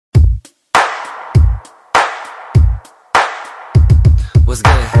What's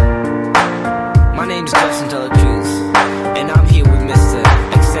good? My name's Justin De La Cruz, and I'm here with Mr.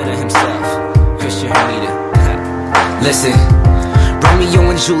 Exeter himself, Hermida. Listen, Romeo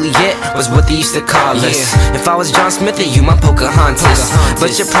and Juliet was what they used to call us. If I was John Smith and you my Pocahontas.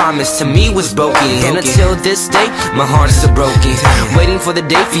 But your promise to me was broken, and until this day, my heart is still broken. Waiting for the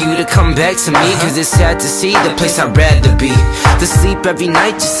day for you to come back to me, cause it's sad to see the place I'd rather be. To sleep every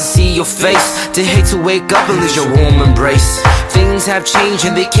night just to see your face, to hate to wake up and lose your warm embrace. Things have changed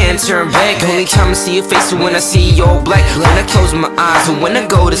and they can't turn back. Only time I see your face is when I see you all black. When I close my eyes or when I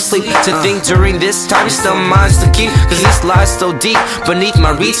go to sleep, to think during this time it's still mine to keep. Cause this lies so deep beneath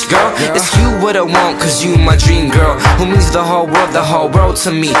my reach, girl. It's you what I want, cause you my dream girl, who means the whole world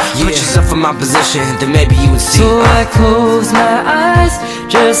to me. Put yourself in my position, then maybe you would see. So I close my eyes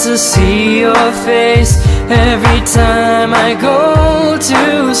just to see your face every time I go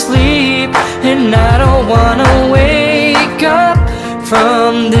to sleep. And I don't wanna wake up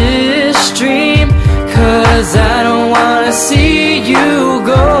from this dream, cause I don't wanna see you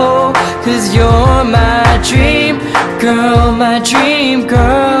go. Cause you're my dream girl, my dream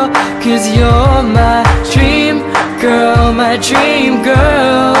girl. Cause you're my dream girl, my dream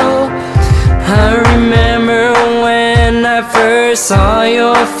girl. I remember when I first saw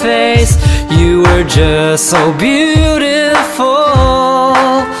your face, you were just so beautiful.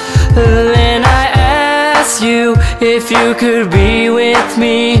 Then I asked you if you could be with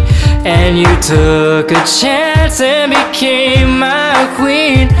me, and you took a chance and became my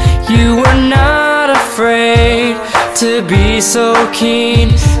queen. You were not afraid to be so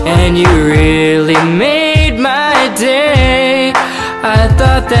keen, and you really made my day. I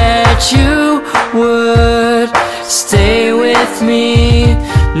thought that you would stay with me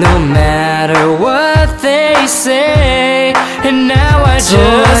no matter what they say. And now I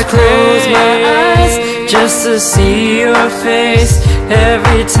just close my eyes just to see your face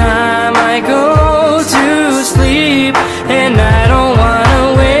every time I go to sleep. And I don't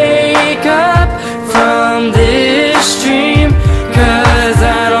wanna wake up from this dream, cause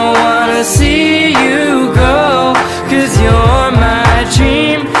I don't wanna see you go. Cause you're my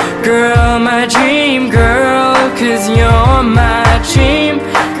dream girl, my dream girl. Cause you're my dream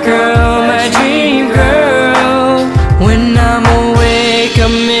girl, my dream girl. When I'm awake,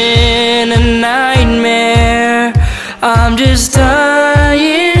 I'm in a nightmare. I'm just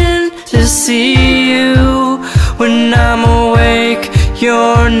dying to see you. When I'm awake,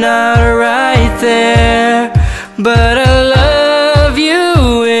 you're not right there, but I love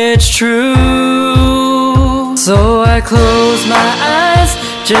you, it's true. So I close my eyes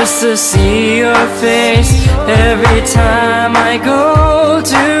just to see your face every time I go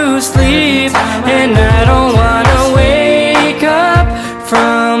to sleep. And I don't wanna wake up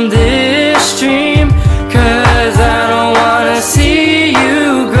from this dream, cause I don't wanna see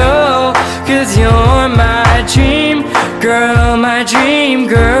you go. Cause you're my dream girl, my dream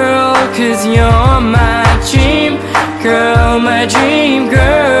girl. Cause you're my dream girl, my dream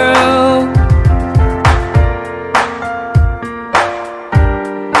girl.